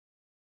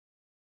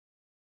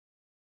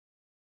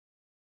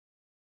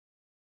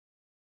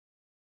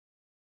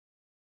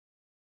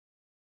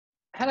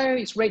Hello,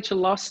 it's Rachel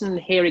Lawson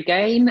here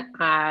again,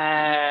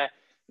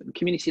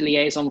 Community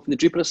Liaison for the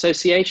Drupal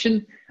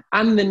Association,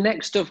 and the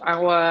next of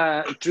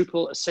our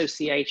Drupal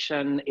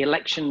Association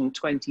Election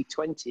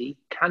 2020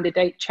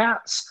 candidate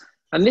chats.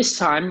 And this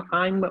time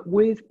I'm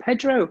with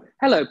Pedro.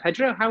 Hello,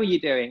 Pedro, how are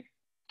you doing?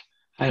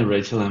 Hi,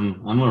 Rachel.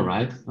 I'm all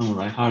right.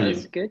 How are you?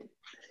 That's good.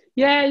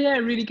 Yeah,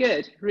 really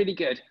good.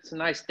 It's a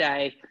nice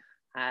day.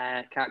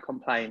 Can't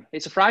complain.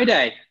 It's a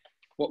Friday.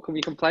 What can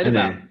we complain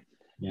about?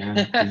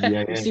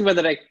 Yeah. We'll see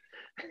whether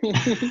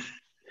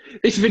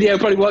this video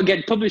probably won't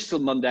get published till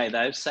Monday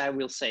though, so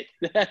we'll see.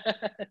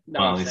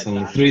 Well, it's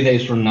only 3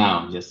 days from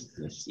now. Just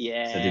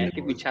yeah,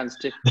 give me a chance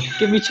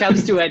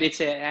to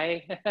edit it, eh?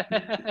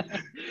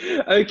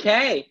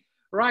 Okay,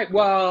 right.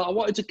 Well, I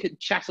wanted to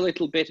chat a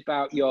little bit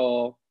about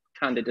your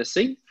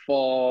candidacy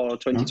for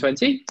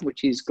 2020,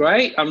 which is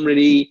great. I'm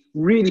really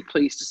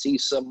pleased to see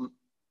some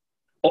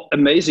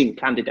amazing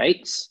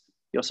candidates,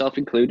 yourself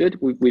included.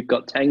 We've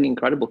got 10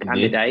 incredible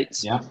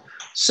candidates. Yeah.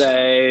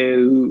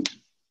 So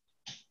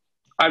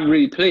I'm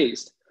really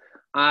pleased.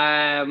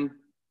 And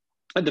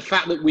the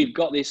fact that we've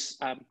got this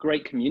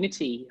great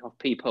community of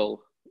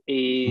people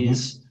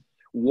is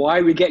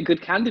why we get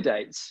good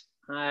candidates.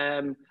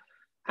 And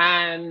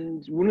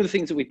one of the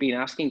things that we've been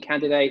asking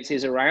candidates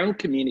is around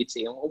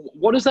community.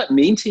 What does that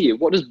mean to you?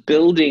 What does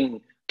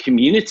building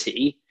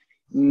community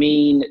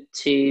mean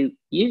to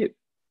you?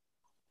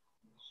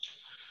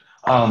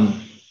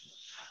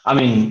 I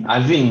mean,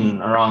 I've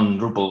been around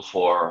Drupal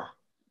for,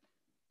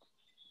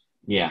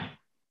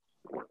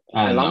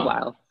 a long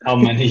while. How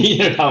many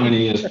years?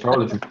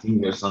 Probably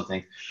 15 years,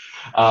 something.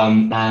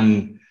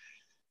 And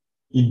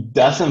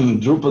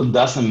Drupal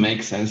doesn't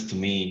make sense to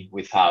me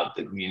without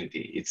the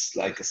community. It's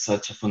like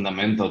such a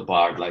fundamental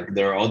part. Like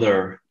there are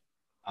other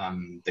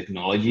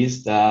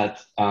technologies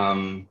that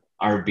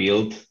are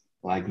built,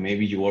 like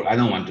maybe you work, I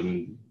don't want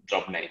to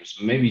drop names,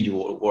 maybe you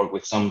work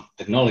with some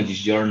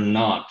technologies, you're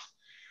not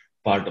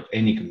part of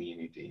any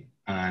community.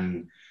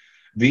 And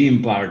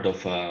being part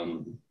of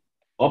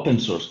open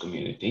source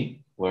community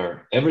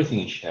where everything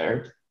is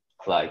shared,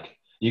 like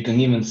you can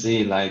even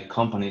see like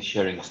companies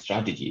sharing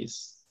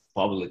strategies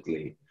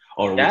publicly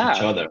or with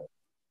each other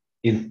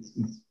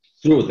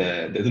through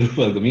the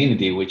Drupal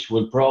community, which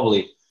will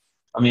probably,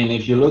 I mean,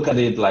 if you look at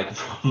it like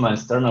from an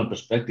external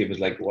perspective, it's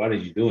like, what are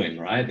you doing,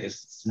 right?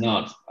 It's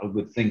not a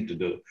good thing to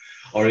do.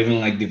 Or even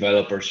like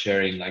developers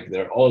sharing, like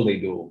they're all they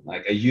do.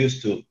 Like I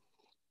used to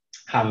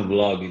have a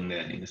blog in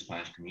the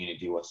Spanish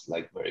community, was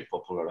like very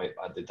popular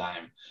at the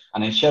time,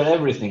 and I shared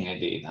everything I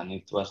did, and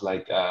it was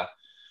like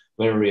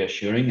very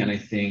reassuring. And I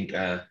think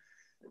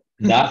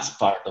that's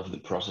part of the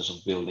process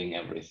of building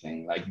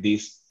everything, like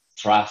this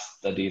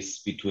trust that is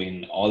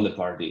between all the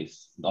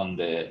parties on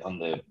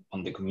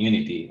the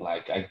community.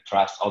 Like I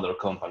trust other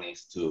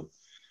companies to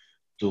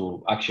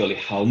actually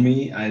help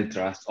me. I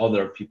trust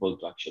other people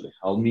to actually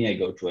help me. I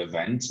go to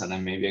events, and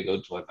then maybe I go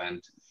to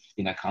event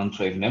in a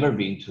country I've never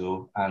been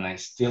to, and I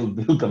still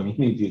build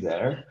community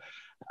there.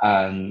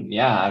 And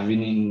I've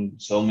been in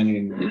so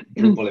many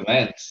Drupal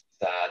events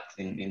that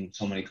in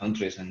so many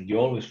countries, and you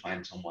always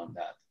find someone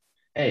that,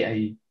 hey,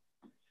 I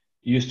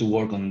used to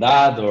work on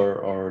that,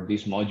 or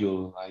this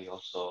module I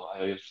also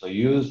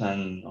use,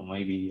 and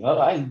maybe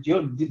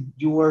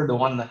you were the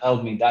one that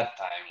helped me that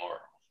time,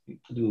 or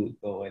it could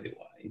go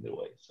either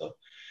way. So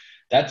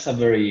that's a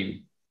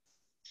very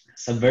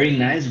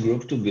nice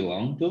group to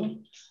belong to.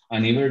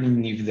 And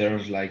even if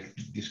there's like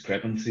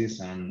discrepancies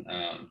and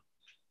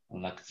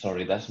I'm like,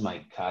 sorry, that's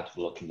my cat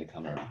blocking the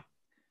camera.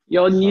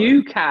 Your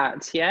new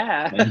cat,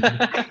 yeah.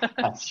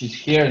 She's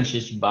here and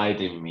she's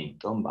biting me.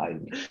 Don't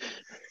bite me.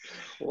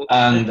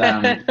 And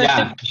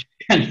that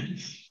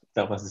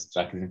was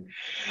distracting.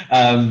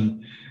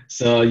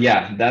 So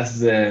that's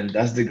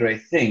the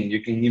great thing.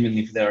 You can, even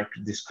if there are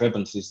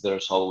discrepancies,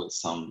 there's always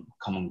some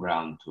common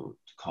ground to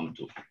come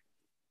to.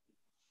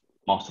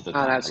 Most of the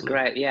time. Oh, that's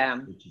great.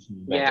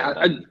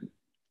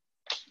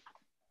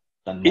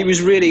 It was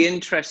really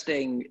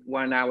interesting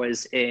when I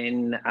was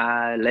in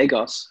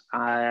Lagos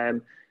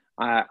at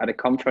a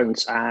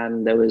conference,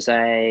 and there was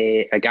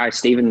a guy,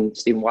 Stephen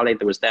Wally,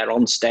 that was there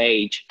on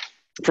stage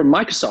from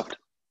Microsoft.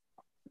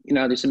 You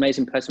know, this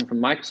amazing person from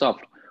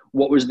Microsoft.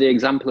 What was the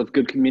example of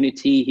good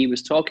community he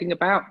was talking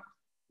about?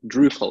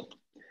 Drupal.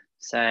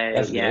 So it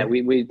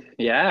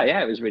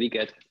was really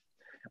good.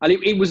 And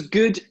it was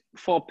good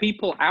for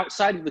people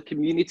outside of the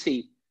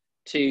community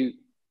to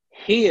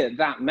hear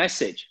that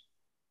message.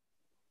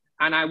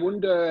 And I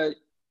wonder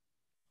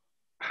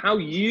how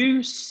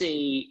you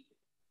see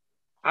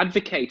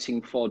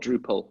advocating for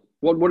Drupal.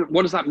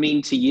 What does that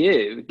mean to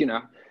you? You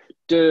know,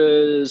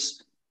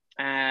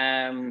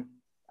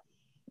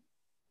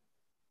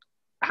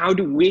 how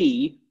do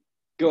we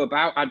go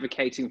about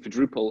advocating for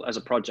Drupal as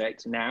a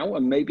project now,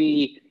 and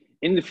maybe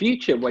in the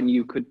future when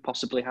you could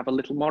possibly have a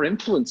little more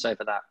influence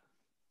over that?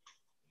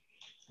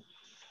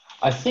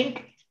 I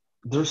think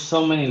there's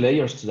so many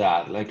layers to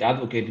that. Like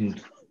advocating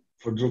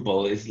for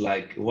Drupal is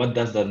like, what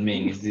does that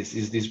mean? Is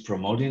this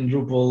promoting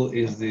Drupal?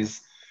 Is this,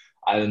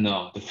 I don't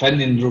know,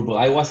 defending Drupal?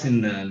 I was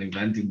in an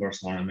event in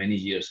Barcelona many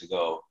years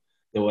ago,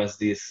 there was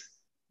this,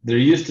 they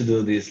used to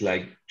do this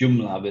like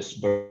Joomla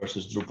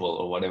versus Drupal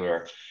or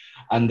whatever.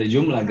 And the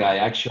Joomla guy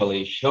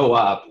actually show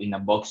up in a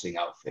boxing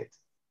outfit.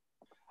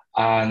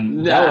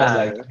 And that was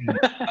like,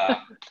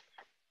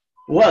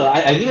 well,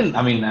 I didn't,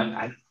 I mean,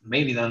 I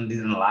maybe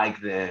didn't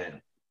like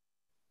the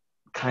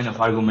kind of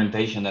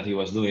argumentation that he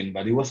was doing,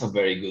 but it was a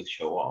very good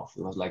show off.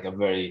 It was like a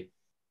very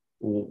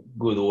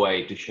good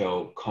way to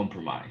show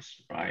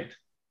compromise, right?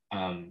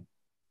 And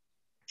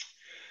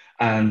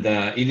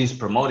it is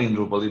promoting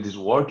Drupal, it is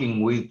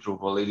working with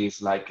Drupal, it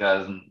is like,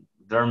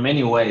 there are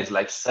many ways,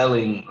 like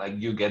selling, like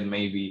you get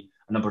maybe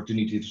an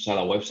opportunity to sell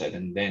a website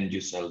and then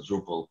you sell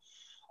Drupal.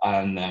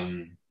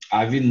 And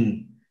I've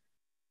been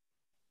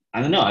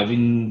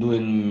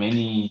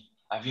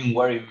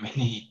wearing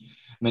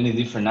many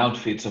different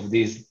outfits of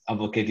this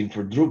advocating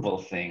for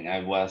Drupal thing.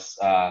 I was,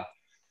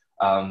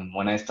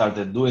 when I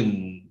started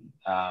doing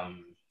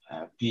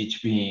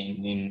PHP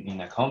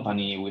in a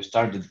company, we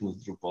started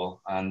with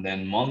Drupal, and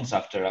then months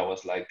after I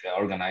was like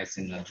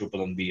organizing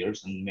Drupal and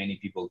beers, and many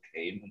people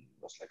came, and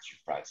it was like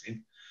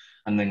surprising.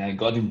 And then I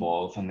got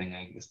involved, and then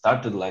I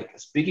started like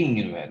speaking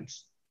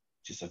events,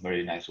 which is a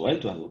very nice way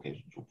to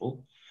advocate for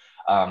Drupal,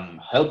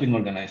 helping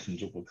organizing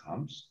Drupal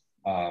camps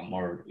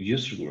or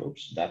user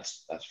groups.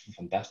 That's a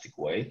fantastic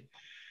way,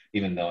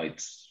 even though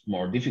it's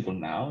more difficult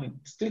now, it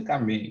still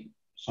can be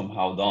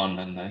somehow done.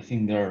 And I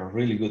think there are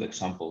really good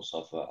examples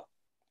of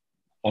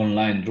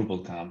online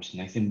Drupal camps,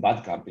 and I think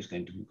Badcamp is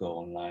going to go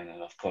online,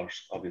 and of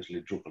course,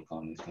 obviously,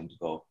 DrupalCon is going to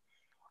go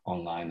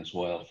online as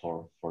well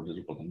for the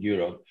DrupalCon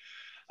Europe.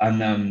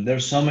 And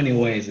there's so many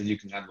ways that you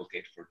can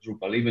advocate for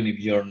Drupal, even if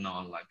you're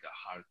not like a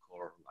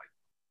hardcore like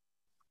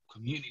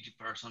community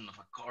person of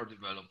a core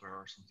developer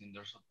or something.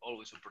 There's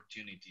always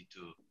opportunity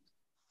to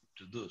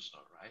do so,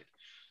 right?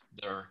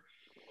 There,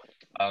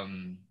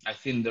 I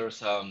think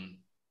there's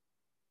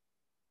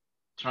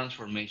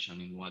transformation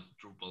in what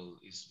Drupal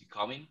is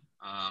becoming,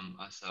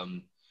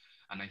 and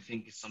I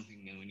think it's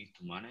something that we need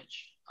to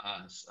manage,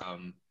 as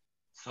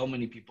so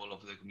many people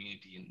of the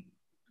community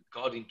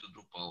got into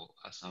Drupal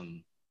as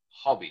a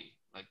hobby,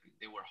 like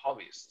they were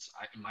hobbyists.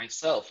 I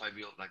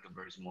built like a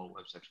very small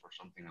website for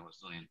something I was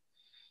doing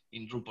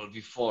in Drupal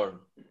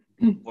before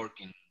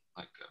working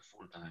like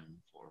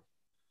full-time for,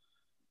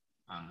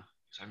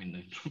 because I've been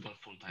doing Drupal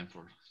full-time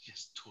for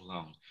just too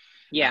long.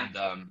 Yeah.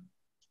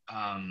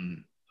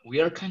 And we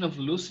are kind of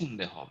losing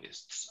the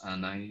hobbyists.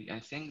 And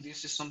I think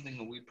this is something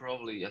that we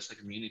probably as a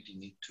community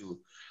need to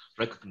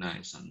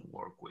recognize and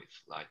work with.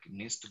 Like it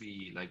needs to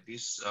be like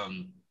this.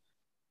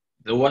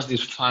 There was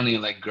this funny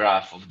like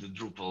graph of the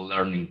Drupal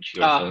learning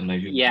curve. I don't know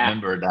if you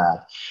remember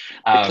that.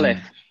 The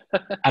cliff.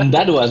 And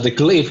that was the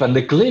cliff, and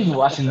the cliff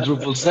was in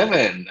Drupal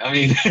 7. I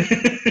mean,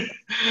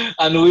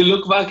 and we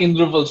look back in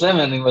Drupal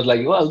 7, it was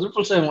like, well,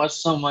 Drupal 7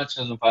 was so much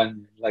of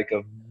like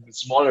a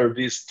smaller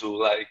beast to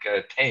like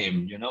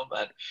tame, you know.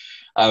 But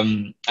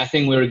I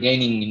think we're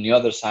gaining in the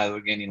other side.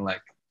 We're gaining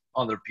like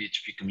other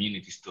PHP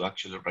communities to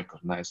actually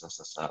recognize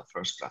us as a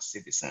first-class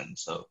citizen.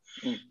 So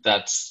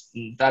that's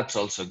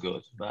also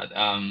good. But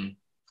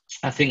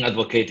I think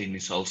advocating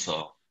is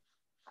also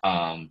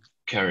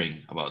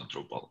caring about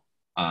Drupal.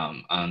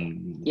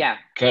 And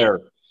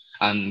care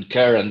and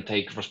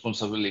take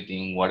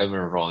responsibility in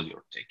whatever role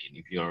you're taking.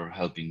 If you're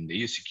helping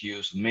the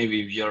UCQs,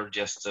 maybe if you're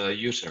just a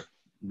user,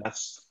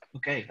 that's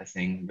okay. I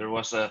think there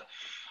was a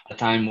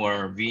time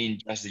where being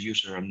just a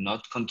user and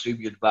not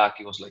contribute back,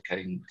 it was like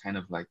kind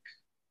of like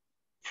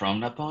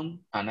frowned upon.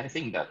 And I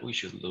think that we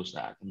should lose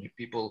that. I mean,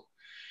 people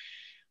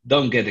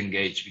don't get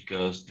engaged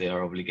because they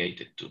are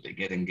obligated to. They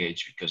get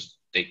engaged because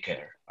they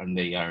care and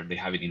they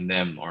have it in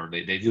them, or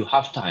they do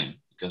have time.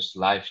 Because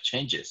life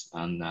changes,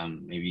 and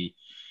maybe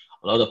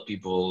a lot of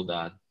people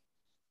that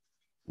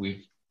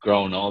we've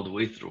grown old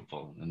with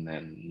Drupal, and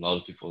then a lot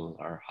of people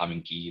are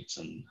having kids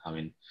and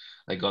having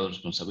like other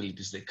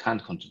responsibilities. They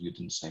can't contribute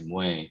in the same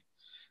way,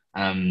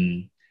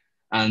 and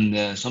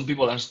some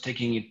people are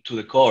taking it to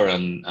the core,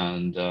 and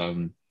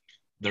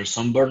there's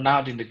some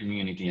burnout in the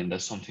community, and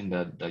that's something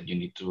that you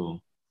need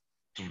to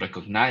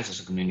recognize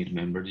as a community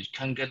member. You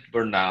can get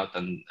burned out,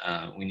 and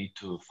we need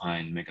to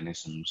find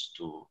mechanisms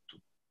to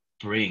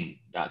bring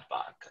that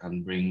back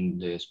and bring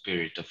the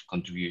spirit of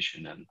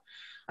contribution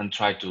and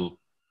try to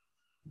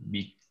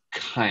be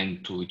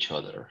kind to each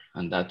other.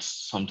 And that's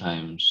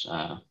sometimes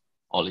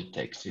all it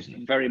takes,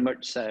 isn't it? Very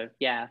much so,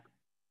 yeah.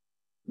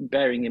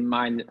 Bearing in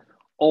mind that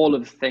all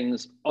of the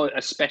things,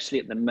 especially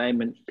at the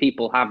moment,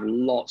 people have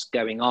lots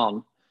going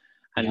on.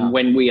 And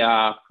when we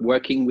are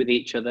working with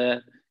each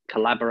other,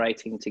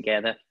 collaborating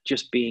together,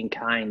 just being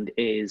kind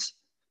it's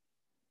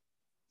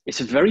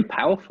a very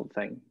powerful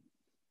thing.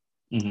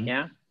 Mm-hmm.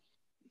 Yeah.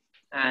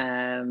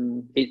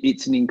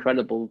 It's an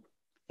incredible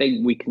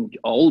thing we can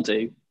all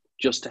do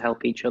just to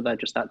help each other,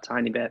 just that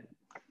tiny bit,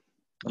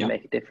 and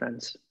make a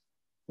difference.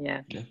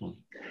 Yeah. Definitely.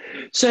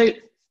 So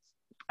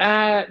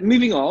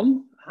moving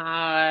on,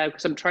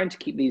 because I'm trying to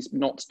keep these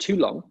not too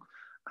long.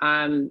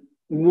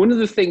 One of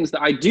the things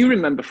that I do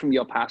remember from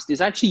your past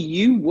is actually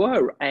you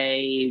were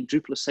a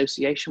Drupal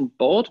Association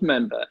board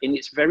member in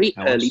its very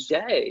early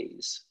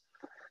days.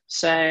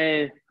 So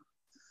I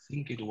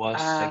think it was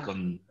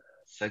the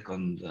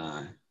second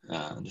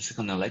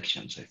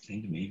elections. I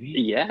think maybe.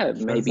 Yeah,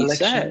 First maybe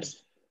elections. so.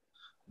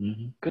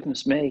 Mm-hmm.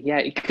 Goodness me, yeah,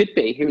 it could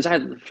be. He was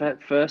either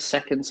first,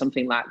 second,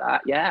 something like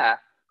that. Yeah,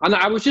 and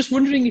I was just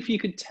wondering if you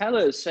could tell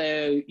us.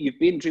 So you've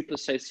been Drupal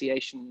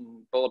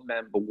Association board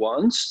member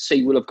once, so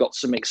you will have got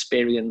some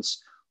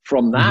experience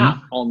from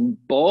that on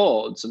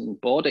boards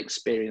and board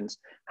experience.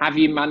 Have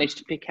you managed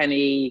to pick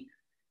any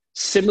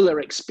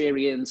similar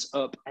experience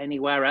up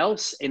anywhere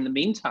else in the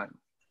meantime?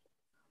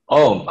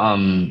 Oh,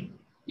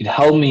 it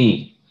helped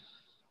me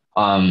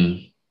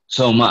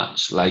so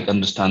much, like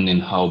understanding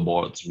how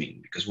boards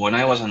mean. Because when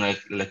I was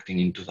electing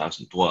in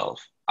 2012,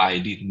 I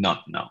did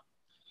not know.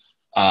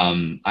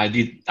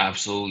 I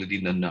absolutely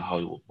did not know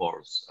how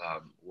boards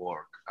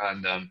work.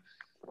 And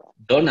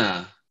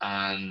Donna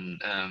and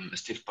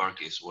Steve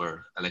Parkes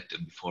were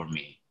elected before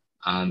me.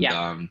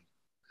 And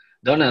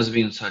Donna has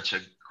been such a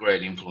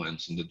great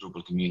influence in the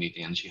Drupal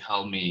community, and she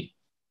helped me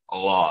a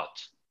lot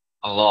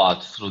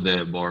through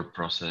the board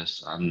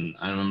process. And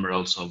I remember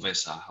also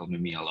Vesa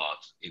helping me a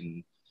lot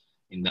in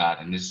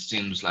that. And it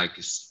seems like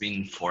it's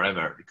been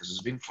forever, because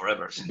it's been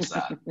forever since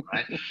that,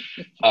 right?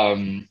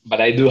 But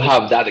I do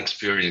have that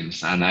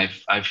experience, and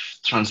I've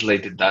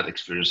translated that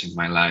experience in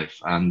my life.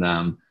 And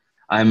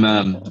I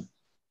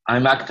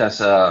act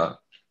as an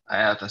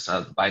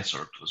advisor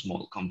to a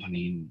small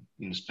company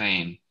in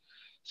Spain.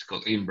 It's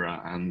called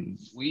Imbra, and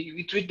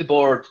we treat the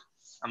board,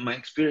 and my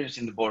experience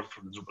in the board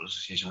for the Drupal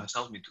Association has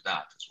helped me to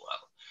that as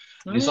well.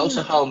 And it's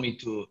also helped me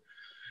to,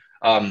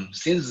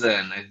 since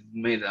then, I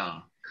made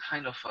a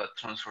kind of a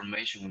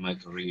transformation in my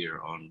career.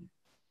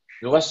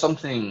 It was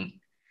something,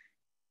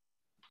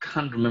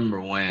 can't remember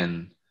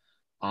when,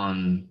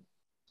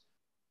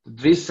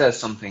 Dries says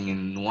something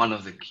in one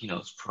of the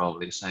keynotes,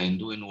 probably saying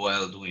doing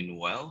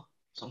well,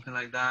 something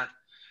like that.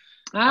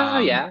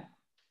 Yeah.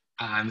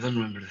 I don't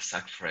remember the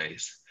exact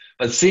phrase,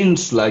 but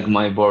since like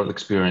my board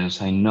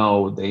experience, I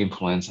know the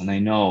influence, and I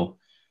know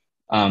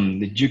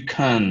that you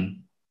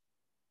can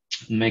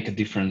make a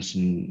difference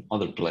in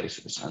other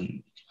places.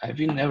 And I've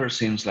been ever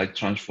since like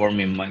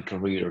transforming my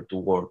career to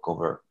work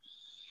over.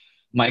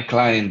 My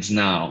clients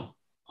now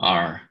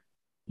are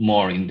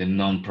more in the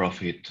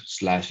non-profit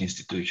 /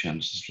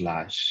 institutions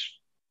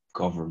 /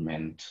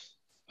 government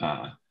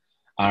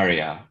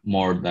area,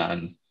 more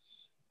than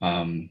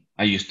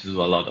I used to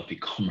do a lot of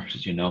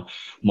e-commerce,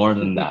 more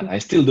than that. I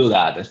still do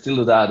that,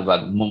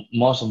 but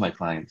most of my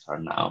clients are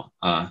now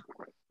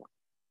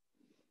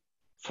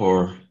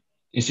for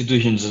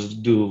institutions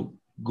that do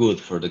good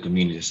for the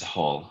community as a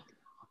whole.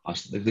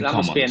 The that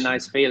commons. Must be a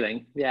nice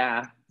feeling.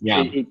 Yeah.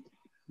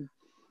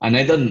 And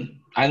I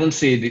don't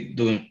see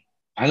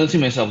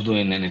myself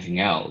doing anything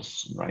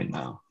else right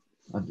now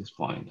at this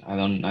point. I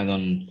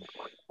don't.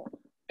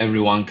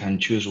 Everyone can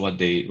choose what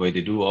they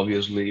do,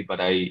 obviously,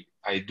 but I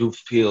do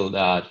feel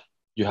that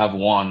you have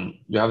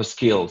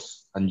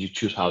skills and you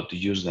choose how to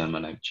use them,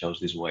 and I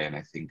chose this way, and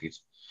I think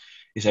it's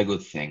a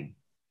good thing.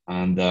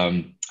 And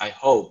I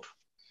hope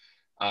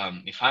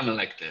if I'm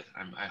elected,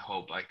 I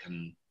hope I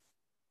can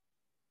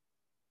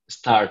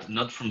start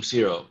not from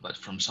zero, but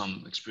from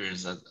some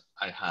experience that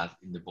I had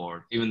in the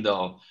board, even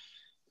though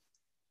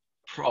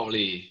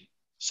probably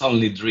it's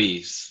only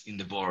Dries in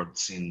the board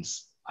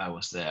since I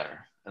was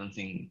there. I don't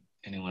think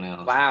anyone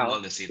else. Wow.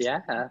 All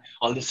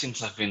the seats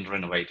have been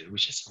renovated,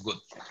 which is a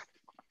good thing.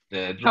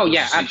 The Drupal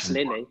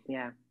absolutely.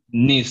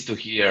 Needs to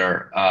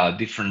hear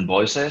different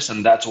voices,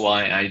 and that's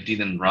why I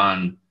didn't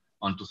run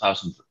on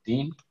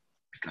 2013,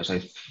 because I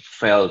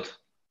felt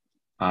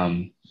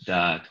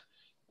that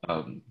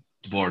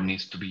the board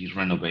needs to be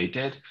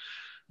renovated.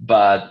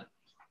 But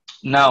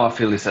now I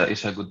feel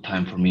it's a good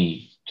time for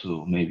me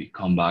to maybe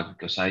come back,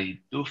 because I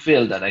do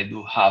feel that I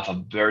do have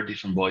a very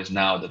different voice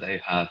now that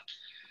I had.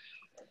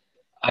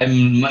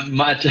 I'm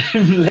much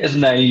less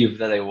naive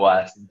than I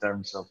was in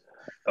terms of.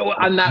 Oh,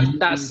 and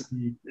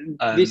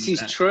this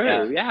is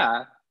true,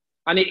 yeah.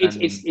 And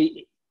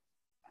it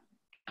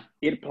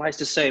applies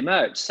to so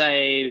much. So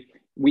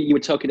you were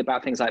talking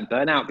about things like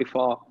burnout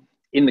before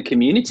in the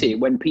community.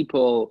 When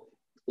people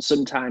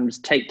sometimes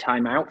take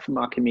time out from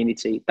our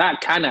community,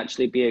 that can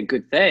actually be a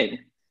good thing,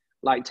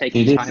 like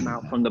taking time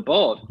out from the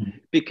board,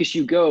 because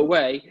you go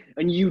away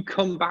and you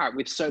come back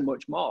with so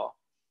much more.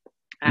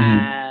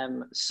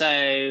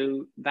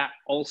 So that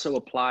also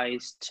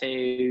applies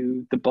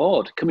to the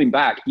board. Coming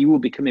back, you will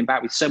be coming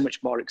back with so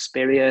much more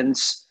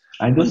experience,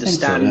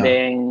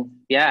 understanding. So,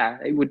 yeah,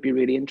 it would be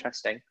really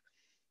interesting.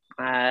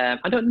 I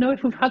don't know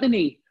if we've had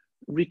any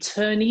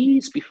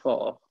returnees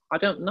before. I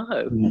don't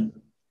know.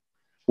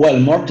 Well,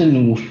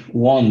 Morten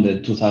won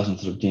the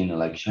 2013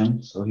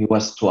 election, so he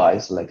was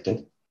twice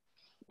elected.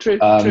 True.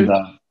 I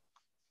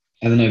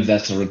don't know if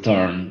that's a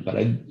return, but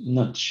I'm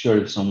not sure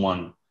if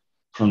someone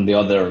from the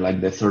other, like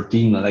the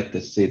 13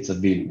 elected seats has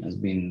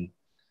been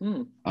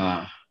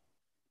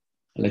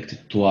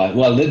elected twice.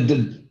 Well,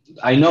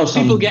 I know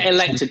some people get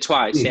elected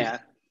twice.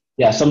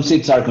 Yeah, some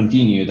seats are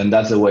continued, and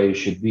that's the way it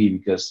should be,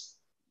 because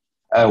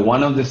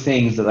one of the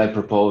things that I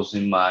proposed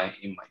in my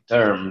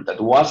term that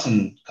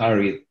wasn't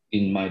carried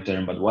in my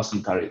term, but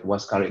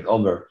was carried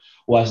over,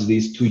 was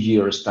these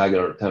 2-year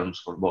staggered terms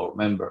for board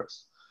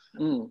members.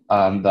 And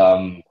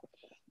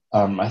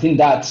I think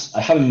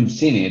I haven't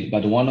seen it,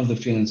 but one of the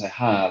feelings I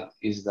had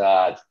is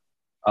that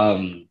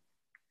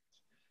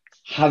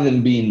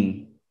hadn't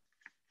been,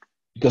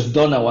 because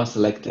Donna was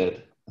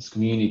elected as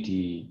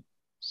community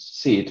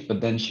seat,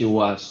 but then she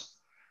was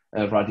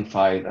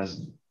ratified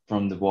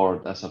from the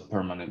board as a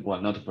permanent,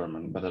 well, not a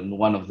permanent, but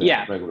one of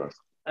the regulars.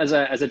 As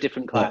a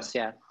different class,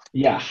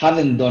 Yeah,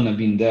 hadn't Donna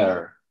been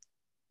there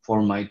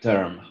for my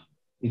term,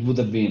 it would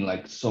have been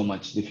like so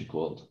much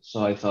difficult.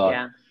 So I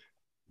thought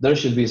there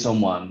should be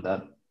someone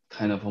that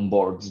kind of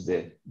onboards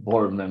the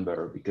board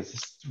member, because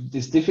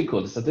it's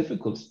difficult. It's a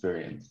difficult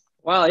experience.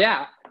 Well,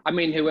 yeah. I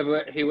mean,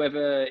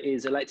 whoever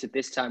is elected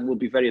this time will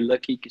be very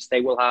lucky, because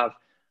they will have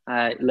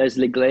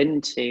Leslie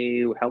Glynn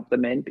to help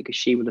them in, because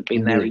she would have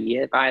been there a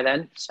year by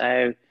then.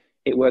 So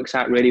it works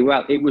out really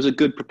well. It was a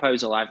good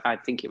proposal. I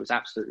think it was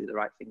absolutely the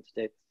right thing to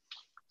do.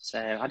 So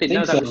I didn't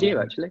know that was you,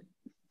 actually.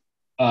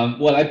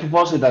 Well, I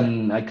proposed it,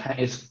 and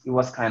it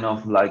was kind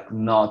of like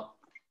not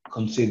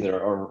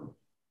considered or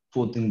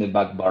put in the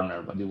back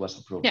burner, but it was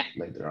approved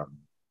later on.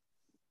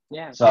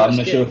 Yeah. So I'm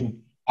not sure who.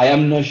 I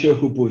am not sure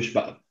who pushed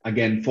back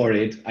again for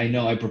it. I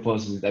know I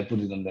proposed it. I put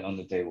it on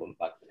the table,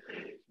 but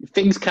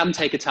things can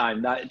take a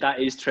time. That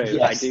is true.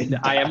 Yes,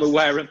 I am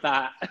aware of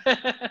that.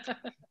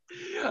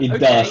 It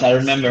does. I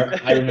remember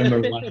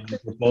one of the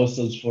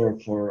proposals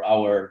for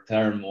our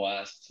term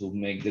was to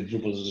make the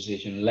Drupal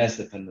Association less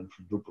dependent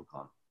from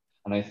DrupalCon,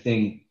 and I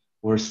think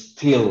we're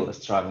still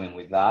struggling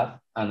with that.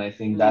 And I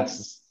think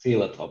that's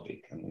still a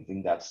topic, and I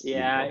think that's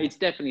it's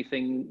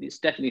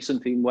definitely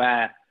something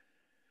where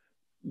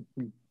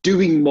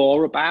doing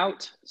more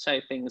about. So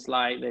things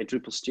like the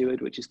Drupal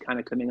Steward, which is kind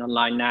of coming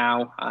online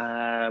now.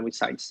 We're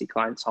starting to see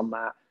clients on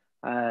that.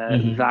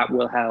 That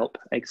will help,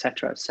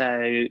 etc.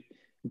 So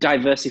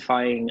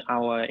diversifying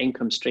our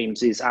income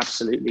streams is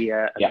absolutely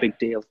a big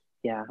deal.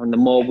 Yeah, and the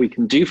more we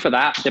can do for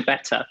that, the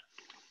better.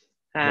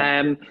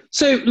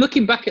 So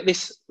looking back at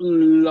this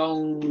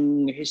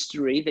long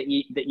history that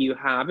you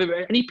have, are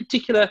there any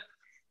particular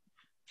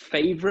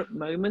favorite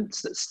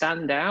moments that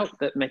stand out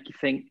that make you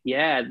think,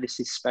 yeah, this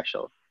is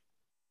special?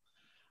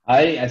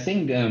 I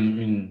think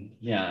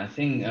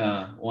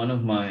one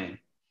of my,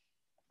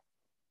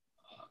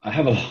 I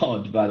have a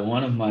lot, but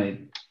one of my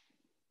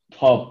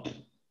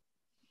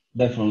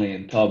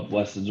definitely top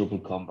was the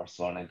DrupalCon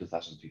Barcelona in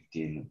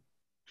 2015.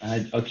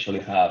 I actually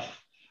have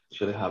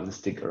the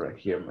sticker right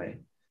here, my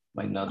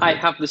notebook. I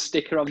have the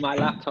sticker on my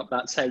laptop,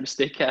 that same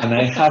sticker. And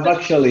I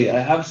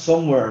have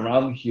somewhere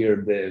around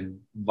here the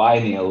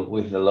vinyl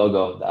with the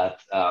logo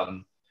that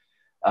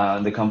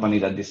the company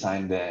that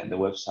designed the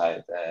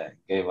website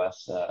gave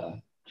us,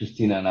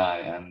 Christina and I,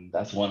 and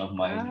that's one of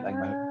my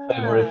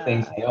favorite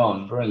things I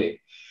own,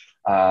 really.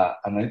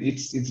 And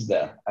it's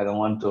there. I don't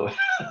want to,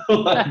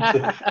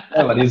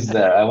 but it's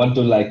there. I want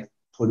to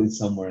put it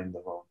somewhere in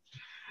the room.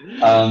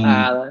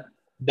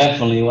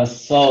 Definitely, it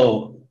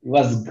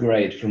was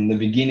great from the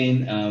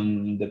beginning.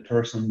 The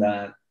person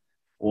that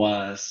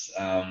was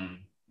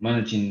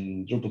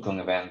managing DrupalCon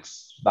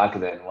events back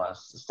then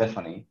was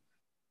Stephanie.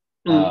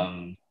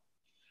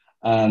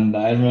 And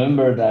I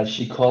remember that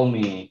she called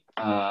me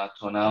to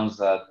announce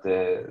that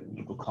the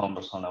DrupalCon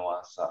Barcelona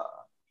was a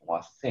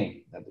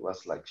thing. That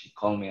was she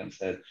called me and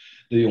said,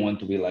 "Do you want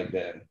to be like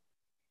the?"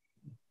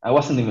 I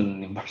wasn't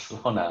even in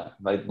Barcelona,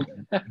 but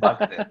back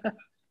then,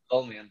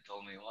 called me and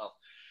told me, "Well,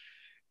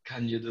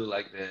 can you do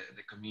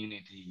the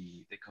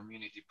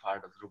community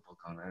part of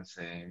DrupalCon?" And I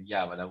say,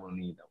 "Yeah, but I will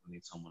need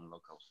someone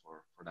local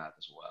for that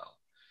as well."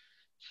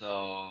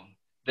 So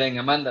then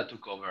Amanda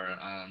took over,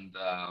 and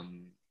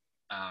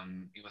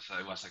it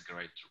was a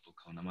great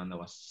DrupalCon. Amanda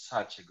was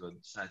such a good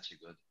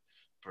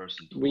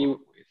person to work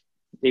with.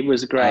 It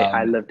was great.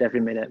 I loved every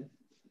minute.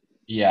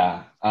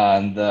 Yeah,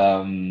 and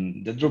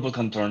the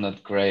DrupalCon turned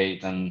out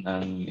great, and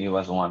it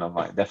was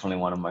definitely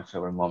one of my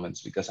favorite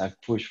moments, because I've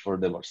pushed for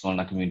the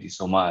Barcelona community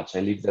so much.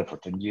 I lived there for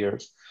 10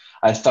 years.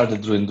 I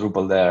started doing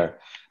Drupal there,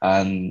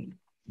 and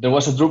there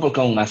was a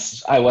DrupalCon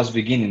as I was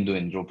beginning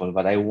doing Drupal,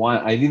 but I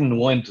didn't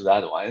went to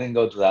that one. I didn't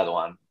go to that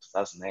one,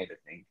 2008, I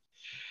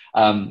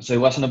think. So it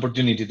was an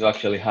opportunity to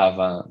actually have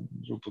a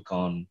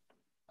DrupalCon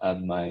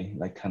at my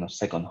kind of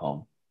second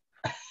home.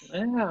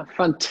 Yeah,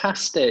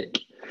 fantastic.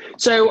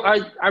 So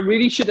I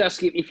really should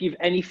ask you if you've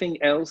anything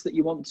else that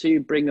you want to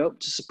bring up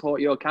to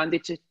support your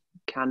candidature.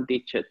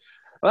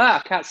 Well, I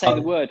can't say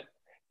the word.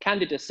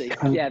 Candidacy.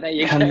 Yeah, there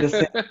you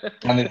go.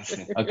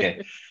 Candidacy.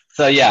 Okay.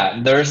 So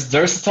yeah, there's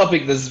a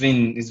topic that's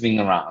been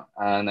around,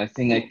 and I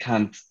think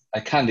I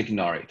can't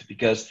ignore it,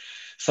 because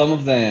some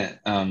of the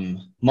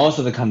most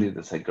of the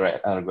candidates are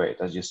great,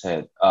 as you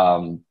said.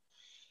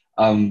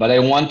 But I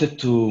wanted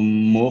to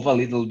move a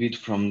little bit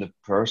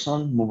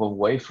move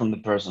away from the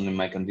person in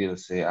my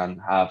candidacy,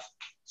 and have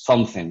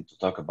something to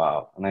talk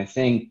about. And I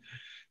think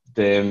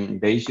the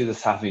issue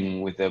that's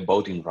happening with the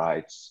voting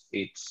rights,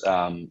 it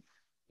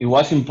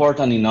was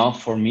important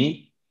enough for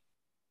me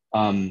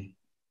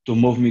to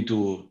move me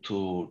to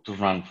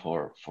run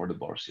for the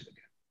board seat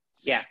again.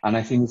 Yeah. And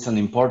I think it's an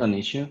important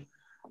issue.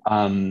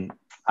 And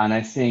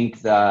I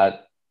think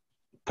that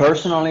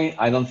personally,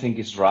 I don't think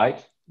it's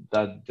right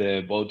that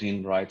the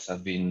voting rights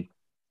have been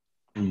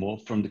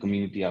removed from the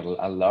community at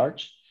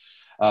large.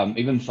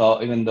 Even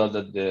though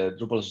that the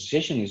Drupal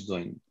Association is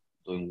doing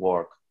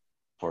work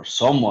for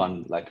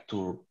someone like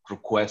to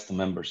request a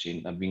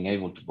membership and being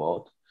able to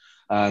vote.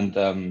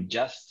 And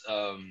just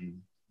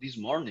this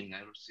morning,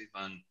 I received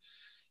an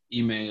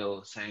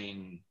email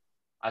saying,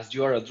 as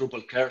you are a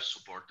Drupal Care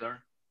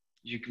supporter,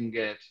 you can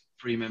get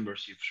free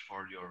memberships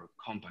for your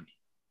company.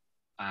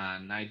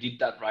 And I did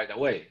that right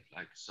away.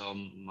 Like, so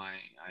I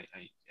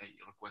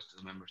requested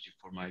a membership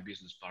for my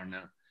business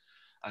partner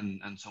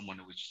and someone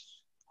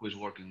who is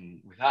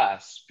working with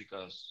us,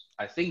 because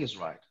I think it's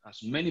right.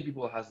 As many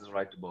people has the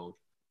right to vote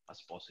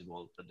as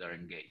possible, that they're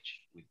engaged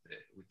with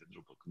the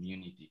Drupal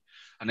community.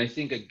 And I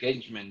think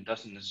engagement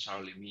doesn't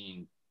necessarily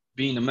mean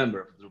being a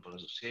member of the Drupal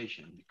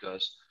Association,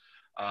 because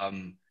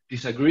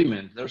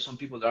disagreement, there are some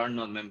people that are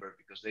not members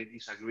because they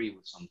disagree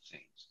with some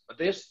things, but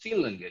they're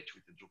still engaged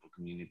with the Drupal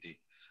community.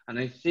 And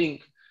I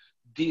think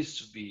this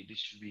should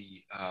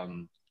be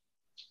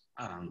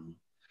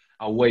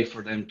a way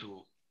for them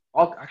to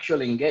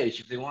actually engage.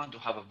 If they want to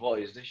have a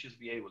voice, they should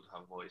be able to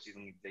have a voice,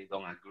 even if they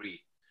don't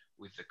agree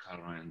with the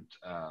current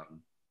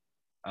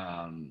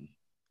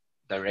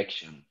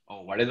direction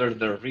or whatever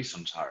their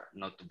reasons are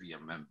not to be a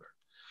member.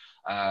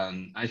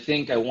 I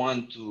think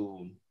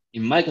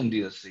in my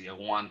candidacy, I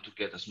want to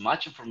get as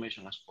much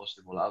information as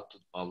possible out to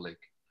the public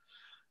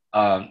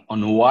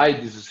on why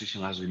this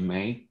decision has been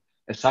made,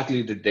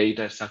 exactly the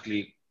data,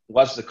 exactly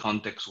what's the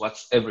context,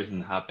 what's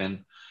everything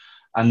happened.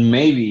 And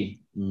maybe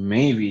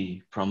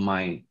from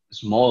my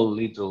small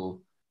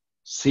little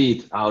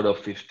seat out of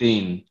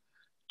 15,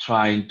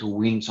 trying to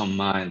win some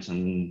minds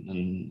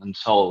and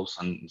souls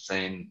and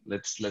saying,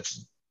 let's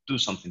do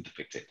something to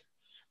fix it.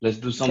 Let's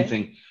do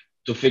something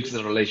to fix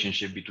the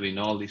relationship between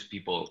all these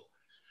people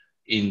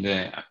in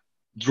the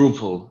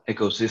Drupal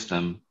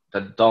ecosystem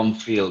that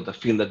feel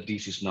that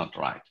this is not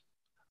right.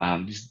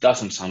 This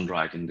doesn't sound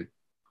right in the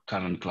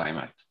current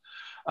climate.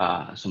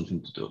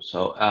 Something to do.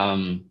 So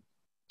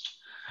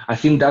I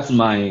think that's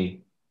my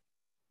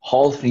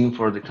whole thing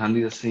for the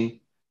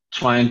candidacy,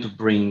 trying to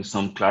bring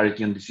some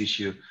clarity on this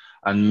issue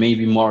and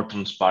maybe more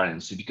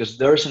transparency, because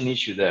there's an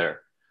issue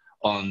there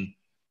on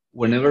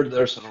whenever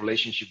there's a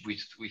relationship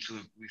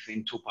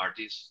within two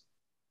parties,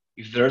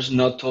 if there's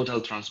not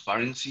total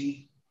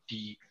transparency,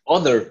 the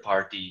other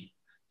party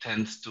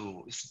tends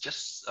to, it's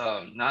just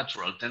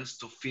natural, tends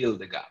to fill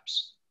the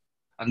gaps.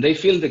 And they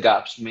fill the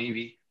gaps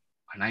maybe,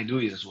 and I do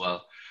it as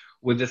well,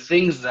 with the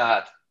things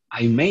that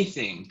I may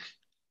think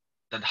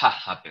that have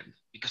happened,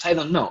 because I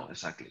don't know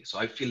exactly. So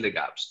I fill the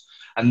gaps.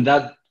 And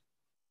that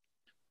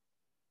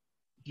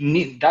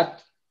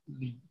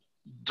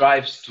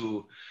drives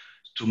to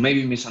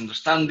maybe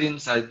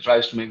misunderstandings, that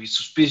drives to maybe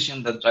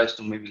suspicion, that drives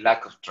to maybe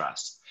lack of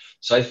trust.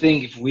 So I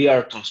think if we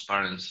are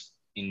transparent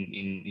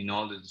in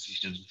all the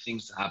decisions, the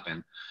things that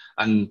happen,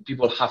 and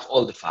people have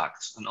all the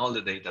facts and all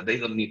the data, they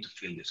don't need to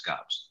fill these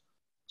gaps.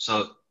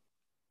 So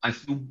I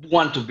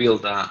want to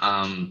build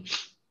a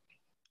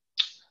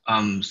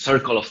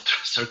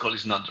circle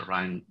is not the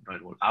right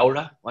word.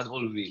 Aura? What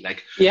will it be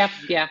like? Yeah.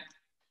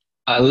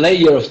 A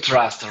layer of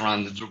trust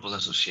around the Drupal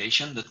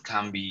Association that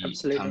can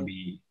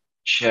be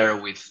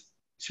shared with.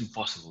 It's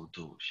impossible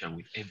to share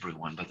with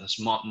everyone, but as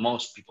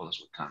most people as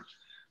we can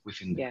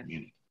within the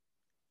community.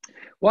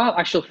 Well,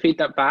 I shall feed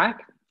that back.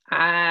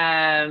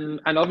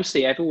 And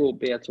obviously everyone will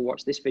be able to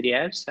watch this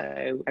video, so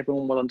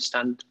everyone will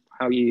understand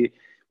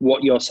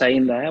what you're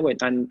saying there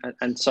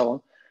and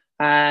so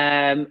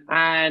on.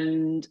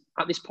 And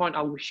at this point,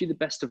 I wish you the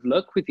best of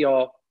luck with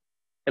your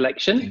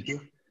election. Thank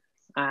you.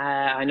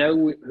 I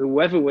know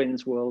whoever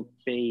wins will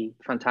be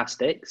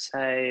fantastic.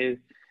 So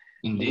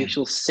Indeed. We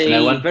shall see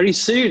very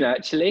soon,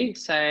 actually.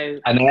 So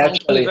and I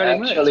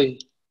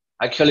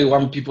actually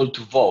want people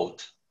to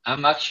vote.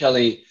 I'm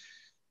actually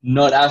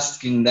not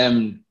asking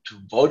them to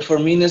vote for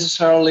me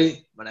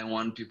necessarily, but I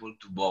want people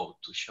to vote,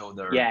 to show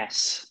their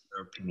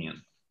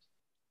opinion.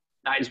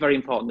 That is very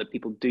important that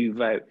people do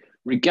vote,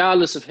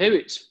 regardless of who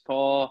it's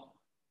for.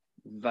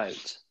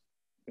 Vote.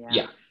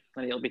 Yeah.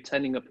 And it'll be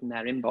turning up in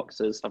their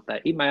inboxes of their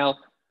email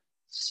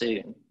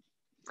soon.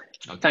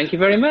 Okay. Thank you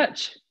very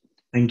much.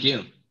 Thank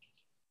you.